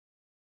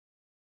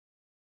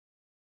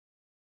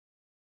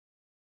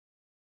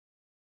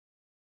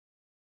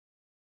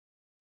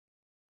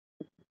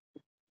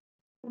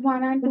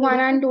1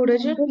 and 2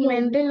 digit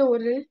mental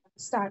oral.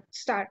 Start.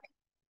 Start.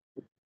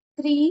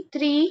 3,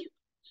 3,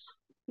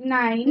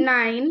 9,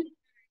 9,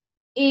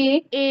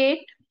 8,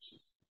 8,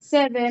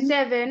 7,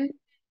 7,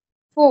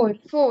 4.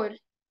 4.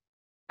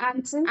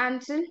 Answer.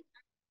 Answer.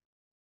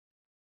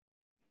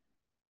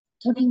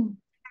 31.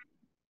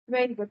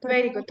 Very good.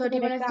 Very 31 good. is the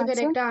 31 correct is the answer.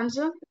 correct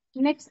answer.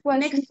 Next question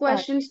Next start.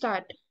 question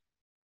start.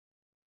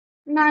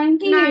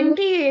 98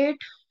 98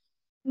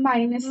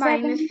 minus 7,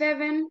 minus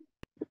 7,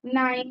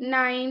 9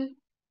 9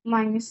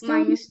 minus 2,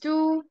 minus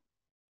 2,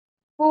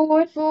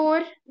 4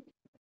 4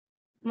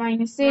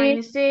 minus 8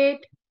 minus 8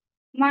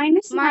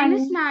 minus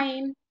minus 9,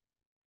 9,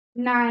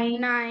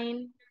 9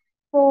 9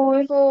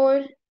 4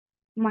 4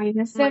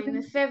 minus 7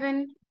 minus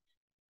 7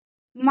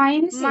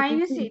 minus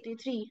minus 83.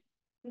 83.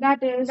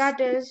 That is That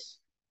is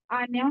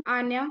Anya.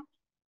 Anya.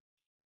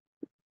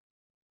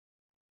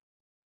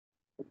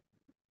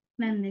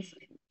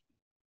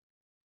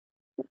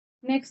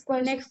 Next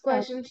question Next start.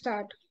 question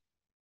start.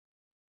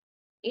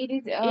 8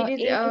 is 8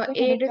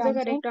 the is correct the answer.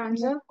 correct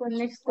answer.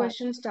 Next Start.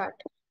 question start.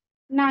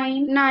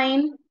 9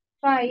 9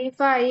 5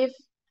 5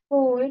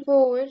 4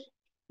 4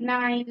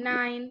 9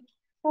 9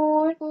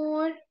 4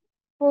 4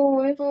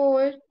 4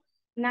 4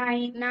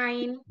 9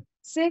 9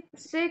 6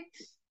 6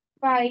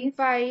 5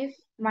 5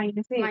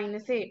 minus 8.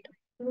 minus 8.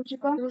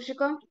 Ruchika.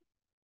 Rushika.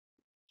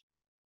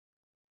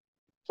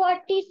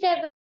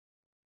 47.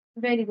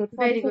 Very good.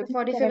 Very 47 good. is the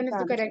 47 correct is the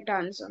answer. correct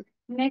answer.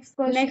 Next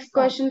question Next start.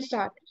 question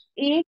start.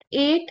 8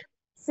 8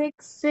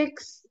 6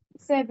 6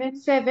 7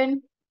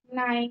 7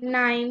 9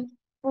 9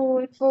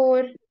 4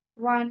 4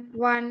 1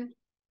 1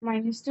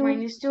 minus 2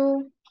 minus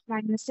 2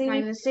 minus 8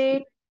 minus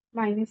 8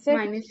 minus 6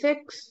 minus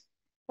 6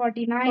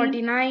 49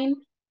 49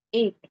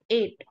 8.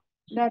 8.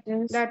 That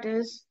is That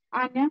is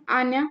Anya.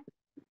 Anya.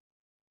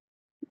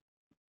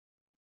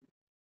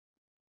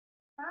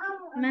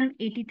 Ma'am,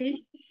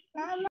 83.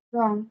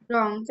 Wrong.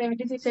 Wrong.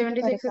 76 is the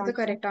 76 correct is the answer.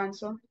 correct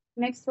answer.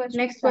 Next question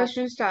Next start.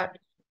 question start.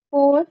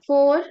 4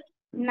 4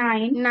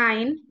 9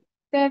 9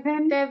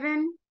 7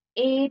 7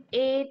 8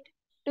 8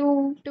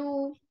 2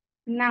 2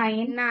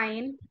 9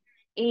 9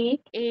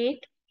 8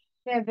 8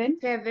 7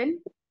 7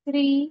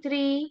 3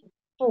 3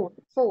 4.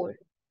 4.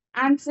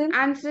 Answer.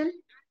 Answer.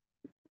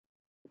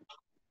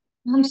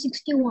 I'm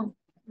 61.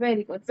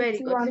 Very good. Very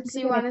good. 61 is the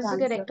 61 correct is the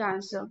answer. correct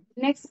answer.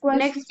 Next question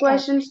Next start.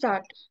 question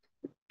start.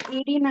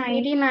 89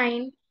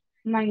 89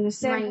 minus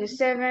 7 minus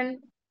 7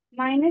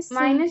 minus 3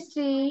 minus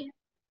 3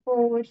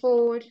 4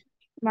 4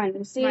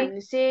 minus 8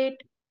 minus 8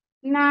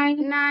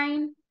 9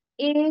 9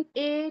 8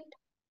 8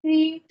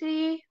 3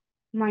 3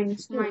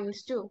 minus 2.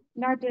 minus 2.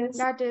 That is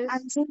That is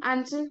answer.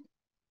 answer.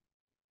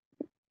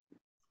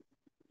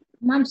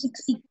 Mom,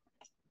 60.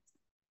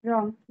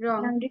 Wrong.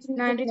 Wrong. 93 is the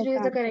 93 correct is the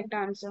answer. correct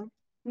answer.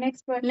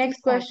 Next question Next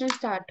start. question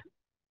start.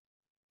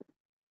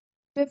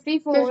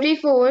 54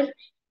 54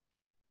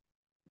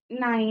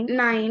 9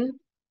 9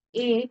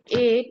 8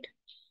 8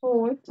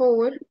 4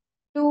 4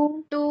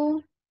 2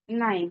 2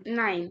 9.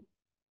 9.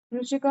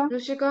 Rushika.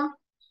 Rushika.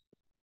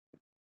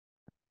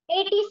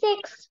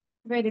 86.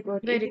 Very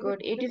good. Very 86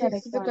 good. is the 86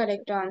 correct is the answer.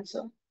 correct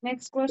answer.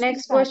 Next question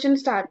Next start. question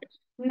start.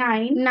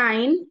 9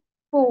 9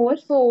 4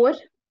 4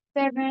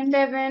 7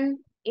 7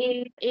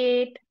 8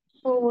 8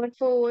 4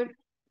 4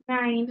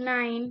 9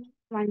 9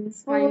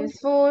 minus 4 minus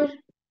 4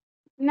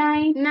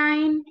 9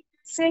 9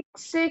 6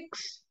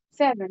 6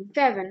 7.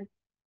 7.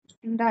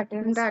 That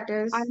is That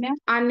is Anya.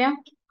 Anya.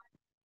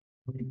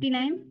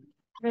 59.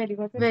 Very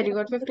good. Very 59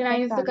 good. is the 59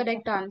 correct is the answer.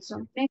 correct answer.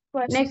 Next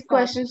question Next start.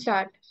 question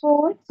start.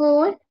 4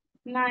 4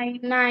 9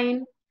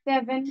 9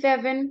 7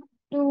 7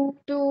 2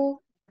 2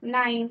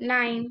 9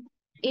 9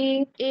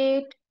 8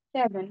 8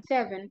 7.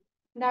 7.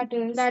 That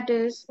is That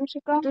is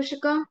Rushika.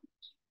 Rushika.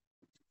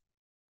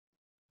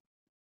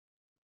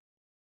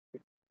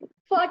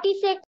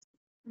 46.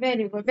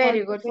 Very good.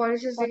 Very good.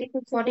 46. 46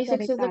 is the 46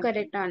 correct is the answer.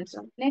 correct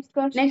answer. Next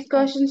question Next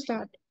start. question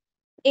start.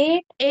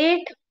 8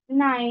 8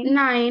 9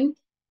 9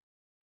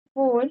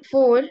 4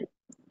 4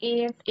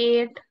 8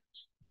 8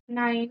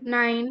 9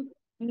 9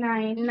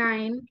 9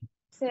 9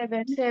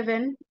 7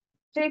 7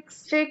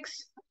 6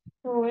 6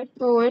 4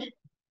 4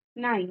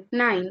 9.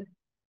 9.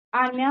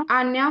 Anya.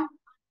 Anya.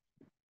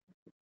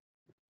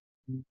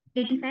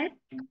 85.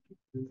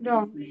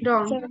 Wrong.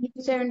 Wrong. 73 is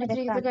the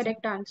 73 correct is the answer.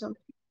 correct answer.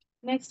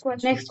 Next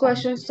question Next start.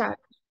 question start.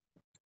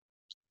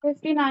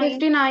 59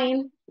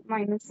 59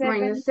 minus 7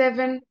 minus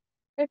 7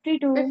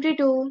 52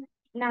 52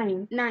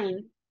 9.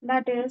 9.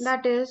 That is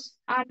That is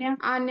Anya.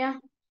 Anya.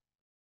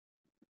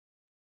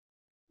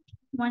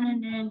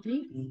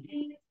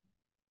 103.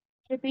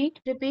 Repeat.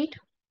 Repeat.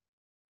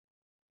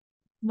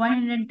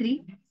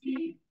 103.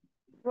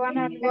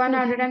 113 is the correct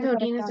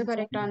 113 is the answer.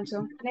 correct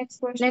answer. Next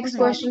question Next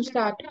start. question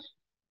start.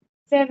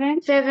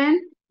 7 7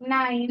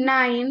 9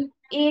 9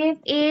 8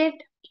 8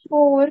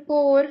 4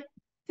 4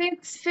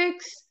 6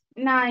 6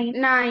 9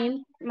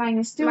 9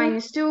 minus 2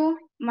 minus 2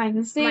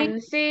 minus 8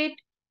 minus 8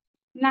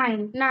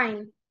 9.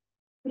 9.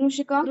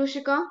 Rushika.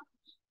 Rushika.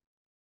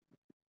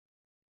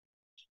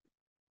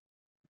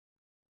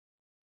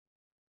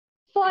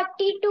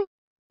 42.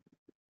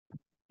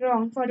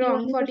 Wrong. 41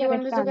 Wrong. is the 41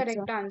 correct is the answer.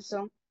 correct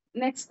answer.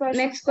 Next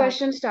question Next start.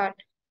 question start.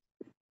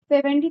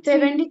 73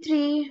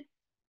 73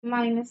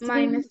 minus 3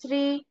 minus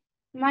 3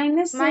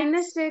 minus 6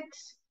 minus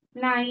 6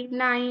 9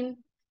 9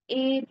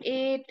 8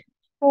 8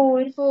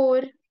 4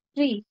 4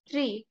 3.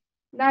 3.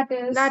 That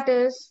is That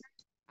is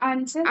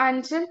answer.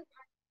 answer.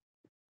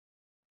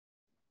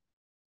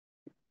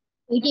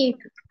 88.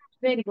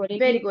 Very good.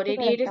 Very 88 is good. the 88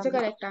 correct is the answer.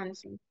 correct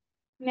answer.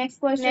 Next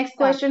question Next start.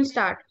 question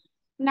start.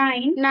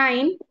 9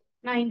 9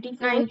 94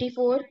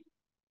 94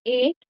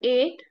 8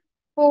 8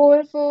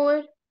 4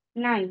 4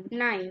 9.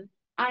 9.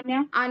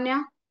 Anya.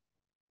 Anya.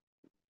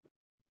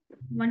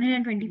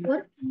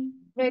 124.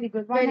 Very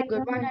good. Very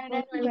good.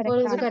 124 is the 124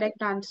 correct is the answer.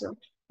 correct answer.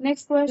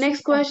 Next question Next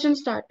start. question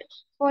start.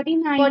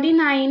 49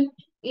 49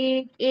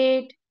 8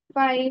 8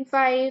 5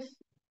 5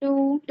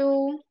 2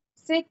 2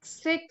 6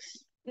 6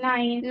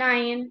 9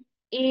 9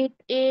 8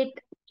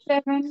 8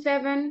 7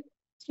 7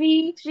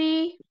 3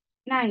 3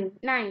 9.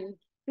 9.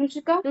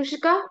 Rushika.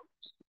 Rushika.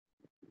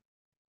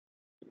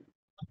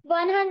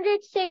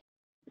 106.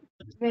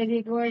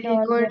 Very good. Very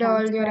All your good.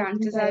 All answers your are being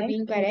answers are correct.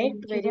 being Very correct.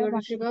 good, Very Rushika. good,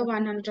 Rushika.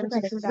 106 is the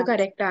 106 is correct the answer.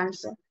 correct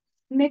answer.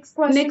 Next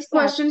question Next start.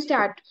 question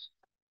start.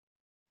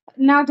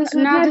 Now this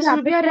will be Now a this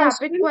will be rapid a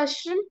rapid question.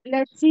 question.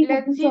 Let's see who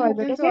Let's can see who solve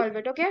it. can Okay. solve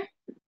it. Okay.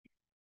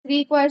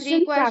 3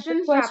 Three questions,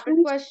 questions,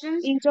 rapid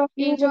questions. Each of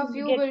you Each will of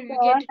you get will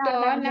get turn, a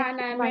and I turn,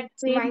 and I might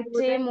say might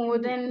more say than more three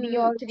than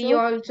three also.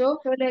 also.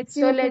 So let's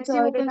see So who can let's see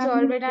who solve it, can and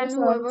solve it, and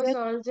whoever whoever solves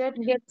solves it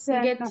it gets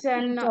gets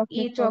an an e-chocolate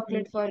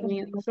e-chocolate from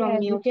me. Okay, from I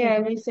me. will Okay, send I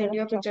you a will picture send of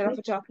you a picture of chocolate.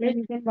 a Then chocolate.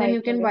 you can buy Then it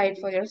you for can buy it yourself.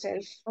 for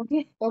yourself.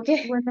 Okay.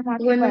 Okay. Go in the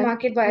Go market, in the buy it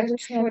market, buy for it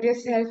yourself. for You can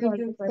yourself. You solve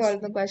the can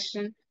solve the question.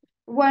 question.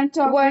 One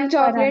One chocolate per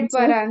chocolate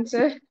per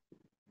answer. answer.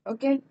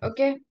 Okay.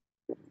 Okay.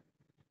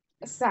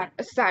 Start.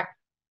 Start.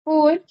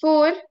 4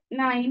 4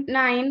 9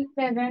 9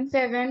 7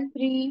 7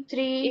 3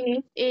 3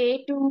 8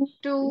 8 2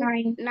 2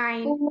 9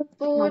 9 4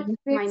 4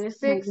 -6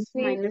 -6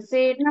 -8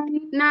 -8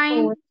 9 4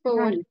 9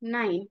 4 9.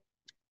 9.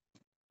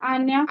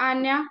 Anya.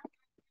 Anya.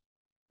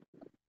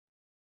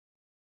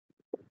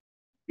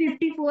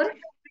 54.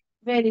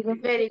 Very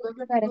good. Very That's good.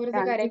 the 4 correct is the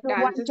answer. correct So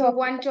one answer. So chocolate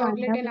one in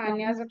chocolate Anya's in account.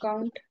 Anya's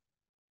account.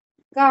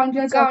 Count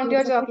your Count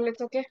your chocolates. Okay.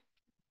 chocolates, okay?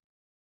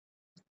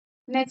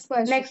 Next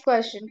question. Next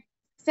question.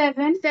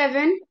 7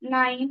 7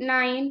 9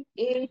 9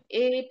 8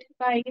 8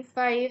 5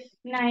 5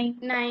 9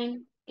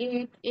 9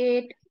 8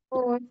 8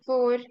 4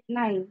 4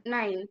 9.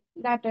 9.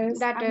 That is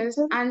That is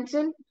answer.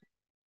 answer.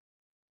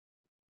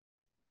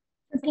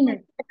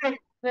 59.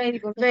 Very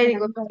good. Very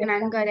good.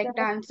 59 correct 59 correct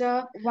answer.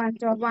 answer. One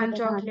chocolate One in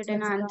chocolate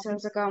in Anya's account.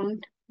 answers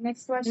account.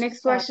 Next question Next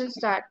start. question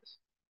start.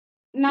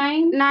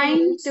 9 2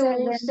 9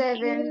 2 7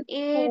 7 8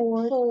 8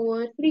 4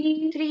 4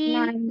 3 3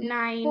 9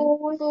 9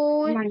 4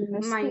 4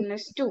 -2.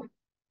 minus 2.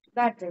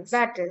 That is.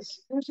 That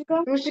is.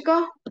 Rushika.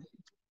 Rushika.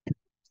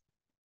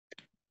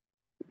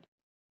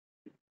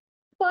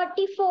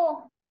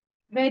 44.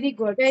 Very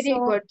good. Very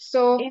So good.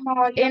 So in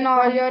in all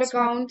all your your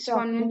accounts, accounts,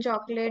 one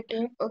chocolate. chocolate.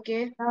 Okay.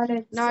 Okay. Now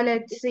let's Now see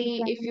let's if you see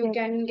can if you get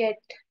can get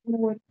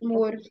more.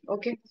 more.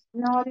 Okay. Okay.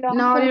 Now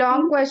Now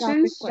long rapid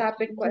questions,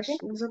 rapid questions. Okay.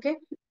 questions. Okay.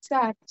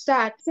 Start.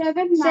 Start.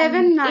 7 9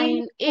 7 8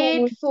 9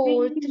 8 4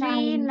 4 3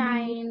 3 9 8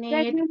 9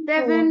 8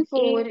 7 4 7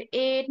 4 8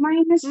 8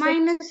 -6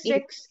 minus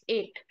 8. 6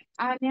 8.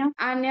 Anya.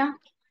 Anya.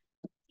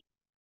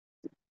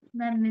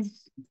 That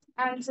is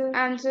Answer.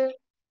 Answer.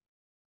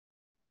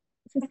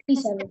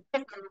 57.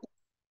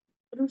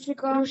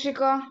 Rushika.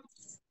 Rushika.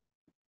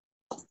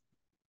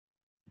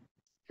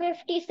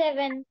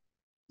 57.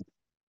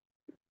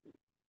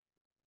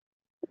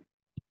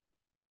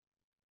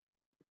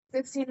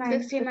 69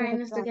 is the 69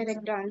 correct is the answer.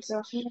 correct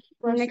answer. Next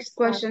question Next start.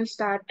 question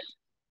start.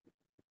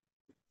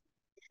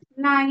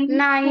 9 4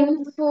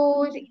 9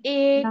 4 3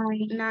 8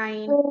 9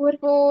 9 4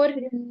 4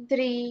 3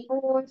 3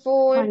 4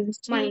 4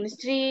 -3 minus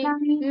 3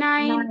 9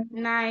 9 9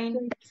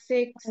 9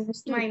 6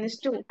 6 -2. minus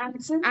 2.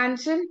 Answer.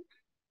 Answer.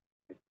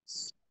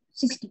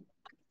 60.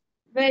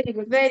 Very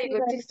good. Very 60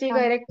 good. correct 60 answer.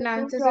 correct So two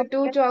answers. So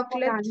two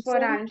chocolates for chocolates for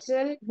answer.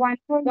 Ansel, One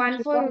for one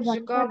for Rushika,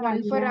 one for Rushika,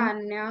 one for Anya.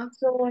 Anya.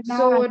 So now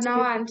So answer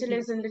now is in the Ansel lead.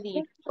 is in the Okay.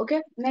 lead.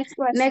 Okay. Next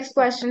question Next start.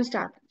 question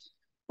start.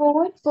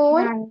 4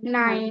 4 9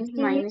 9 -8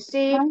 minus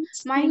 8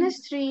 -3 minus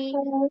 3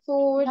 4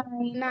 4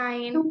 9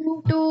 9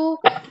 2 2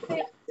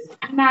 6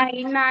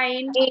 9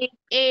 9 8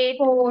 8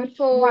 4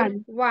 4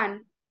 1.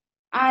 1.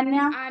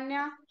 Anya.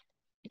 Anya.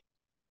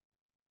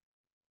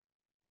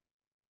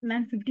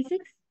 Man,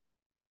 56.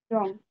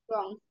 Wrong.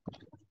 Wrong.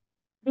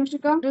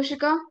 Rushika.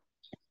 Rushika.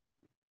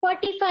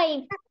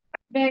 45.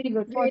 Very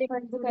good. Very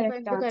 45 is the 45 correct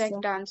is the answer.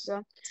 correct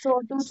answer.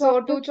 So two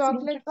So two chocolates,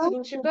 chocolates Ruchika, two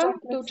Rushika,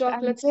 two chocolates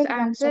chocolates Ansel, one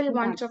Ansel, chocolate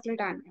one Anya.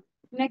 chocolate Anya.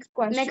 Next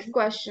Next question.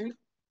 question.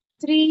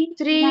 3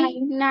 3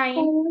 9 9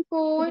 4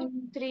 4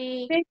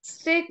 3 3 6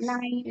 6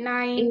 9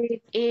 9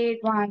 8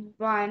 8 1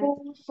 1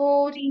 4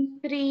 4 3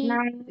 3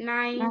 9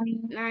 9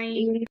 9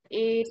 9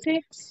 8 8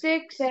 6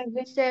 6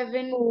 7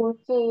 7 4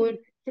 4 3.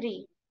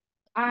 3.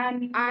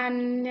 Anya.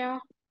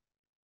 Anya.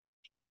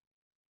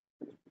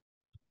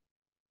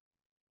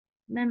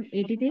 Man,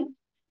 83.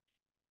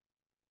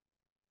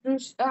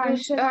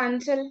 Ansel.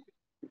 Ansel.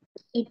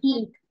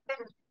 88.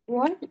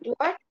 What?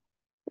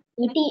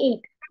 88.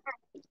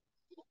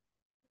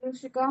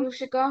 Rushika?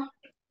 Rushika?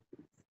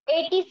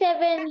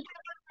 87.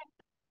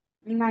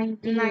 98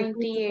 is the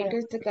 98 correct.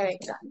 is the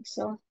correct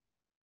answer.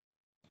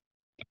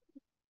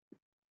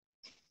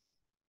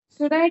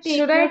 Should I take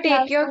Should I your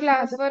take class your for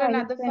class another for 5,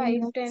 another 10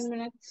 5, 10 minutes?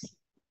 minutes?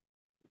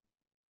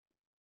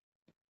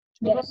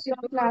 Because Yes. your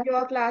Because class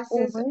your is class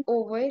is over.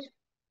 over.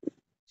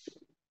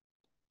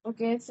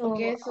 Okay,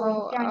 Okay, so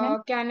so can I?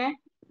 can I?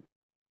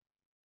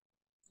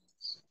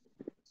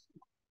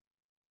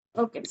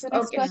 Okay, so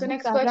next Okay, so question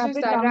next start. question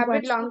Rapid start. long Rapid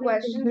question. long We'll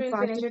questions. finish it We'll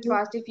fast finish if it you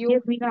fast if you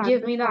give me the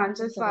give answers me the fast and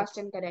answers correct. fast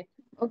and correct.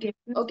 Okay,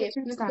 next Okay,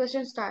 question next start.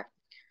 question start.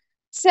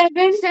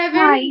 7, 7,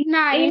 9, 8,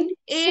 9,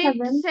 8,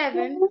 7,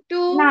 7, 2,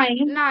 2, 9,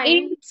 9,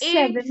 8,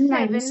 8, 7,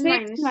 minus 7,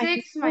 6, minus minus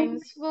 6, 4,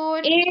 minus 4,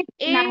 8,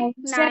 8, 9,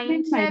 7,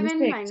 9, minus 7,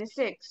 6. minus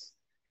 6.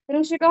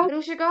 Rushika,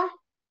 Rushika?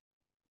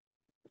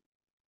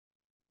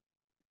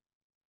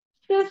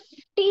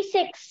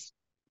 56.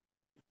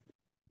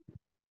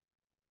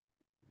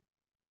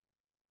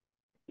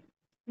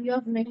 you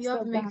have You mixed have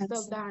up the mixed up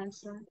answer. the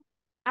answer.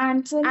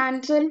 Answer,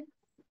 Ansel?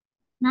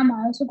 Ma'am,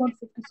 I also got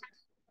 56.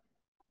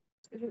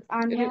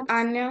 Anya,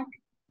 Anya?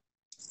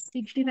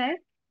 65.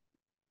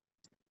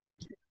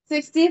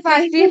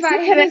 65 is the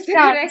 65 is correct the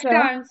correct answer.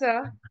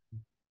 answer.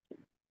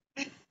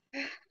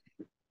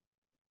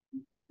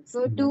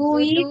 So 2 So 2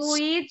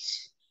 each,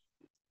 each,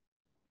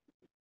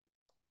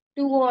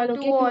 2 all, 2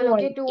 okay, 2 all. all.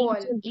 Okay, 2 Each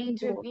all. will be Each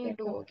 2, will be okay.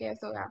 2. So Okay,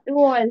 so yeah. 2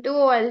 all. 2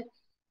 all.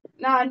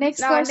 Now, next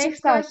Now, question next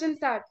start. question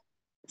start.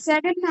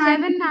 7,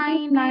 9, 7, 8,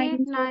 9, 8, 9,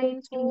 4,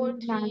 9, 4,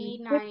 3, 9, 3, 6,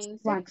 9,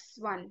 1. 6,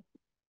 1.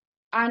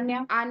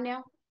 Anya,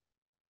 Anya?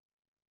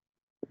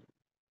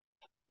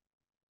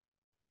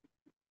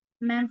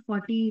 Ma'am,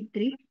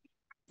 43.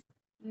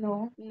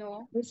 no.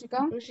 No.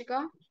 Rushika,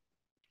 Rushika?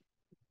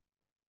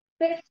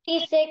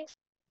 56.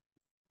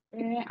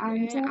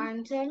 answer.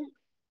 Ansel?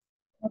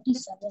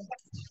 47.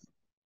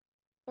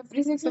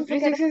 56 is the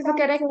 56 correct is the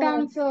correct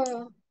answer.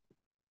 answer.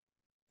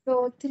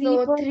 So 3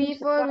 So for 3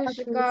 for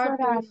Rushika, 2 Rushika,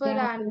 for 2 for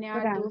Anya,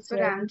 2 for Anya, 2 for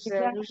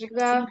answer. Ansel.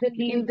 Rushika Rushika in the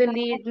in lead the now,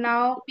 lead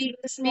now, being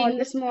the being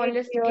the smallest kid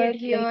smallest here, kid like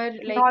here,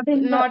 like not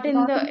in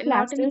the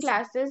not in classes.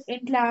 classes.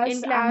 In class,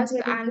 In class, Ansel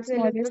is the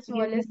Ansel is the smallest,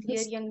 year smallest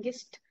here, youngest,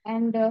 youngest.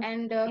 and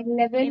And in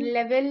level, in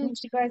level,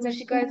 Rushika is in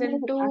Rushika is in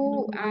 2,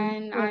 2,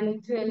 and and Ansel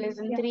is in Ansel is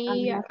in 3, 3,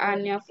 Anya 4.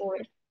 Anya 4.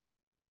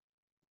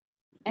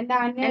 And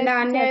Anya And is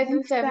in Anya is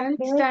in 7th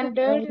 7th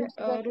standard,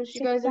 standard, Rushika is in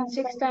 6th Rushika is in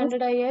standard, 6th I guess,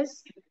 standard, I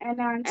guess. and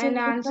Ansel And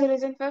is in Ansel 5th.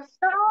 is in 5th.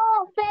 No,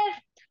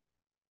 5th.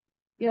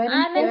 You're in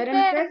I'm in You're 5th,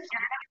 in 5th. 5th.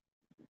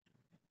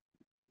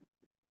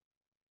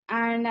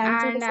 and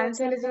Ansel And is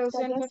also Ansel in is 5th, I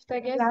also in guess. 5th, I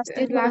guess. Last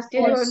year And you were in last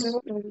year you were 4th, in Yes.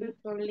 4th, probably.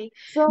 probably.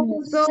 So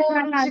Yes. So Rushika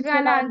and Rushika Ansel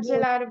and are Ansel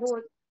both are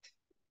both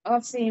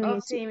of same of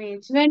age. same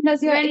age. When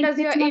does your When in does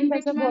which your month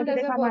does your does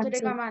birthday your come, birthday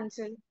Ansel? come,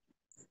 Ansel?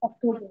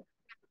 October.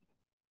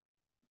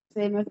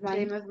 Same as mine.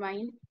 Same as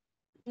mine.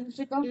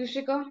 Rushika,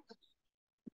 Rushika?